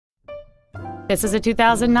This is a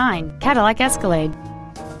 2009 Cadillac Escalade.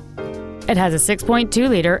 It has a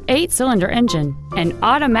 6.2-liter 8-cylinder engine, an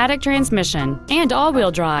automatic transmission, and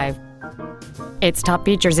all-wheel drive. Its top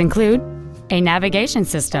features include a navigation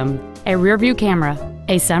system, a rear-view camera,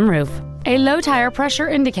 a sunroof, a low-tire pressure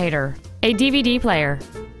indicator, a DVD player,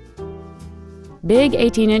 big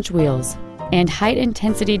 18-inch wheels, and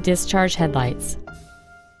high-intensity discharge headlights.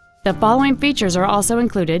 The following features are also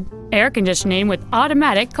included: air conditioning with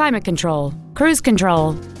automatic climate control, cruise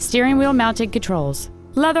control, steering wheel mounted controls,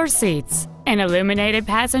 leather seats, an illuminated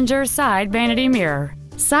passenger side vanity mirror,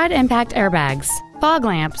 side impact airbags, fog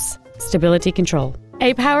lamps, stability control,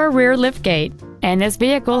 a power rear liftgate, and this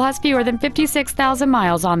vehicle has fewer than 56,000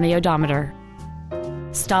 miles on the odometer.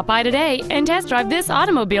 Stop by today and test drive this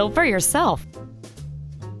automobile for yourself.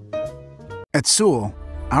 At Sewell,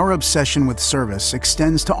 our obsession with service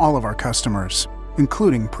extends to all of our customers,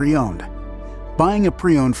 including pre-owned. Buying a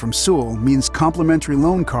pre-owned from Sewell means complimentary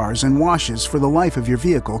loan cars and washes for the life of your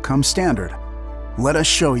vehicle come standard. Let us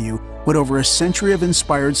show you what over a century of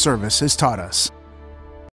inspired service has taught us.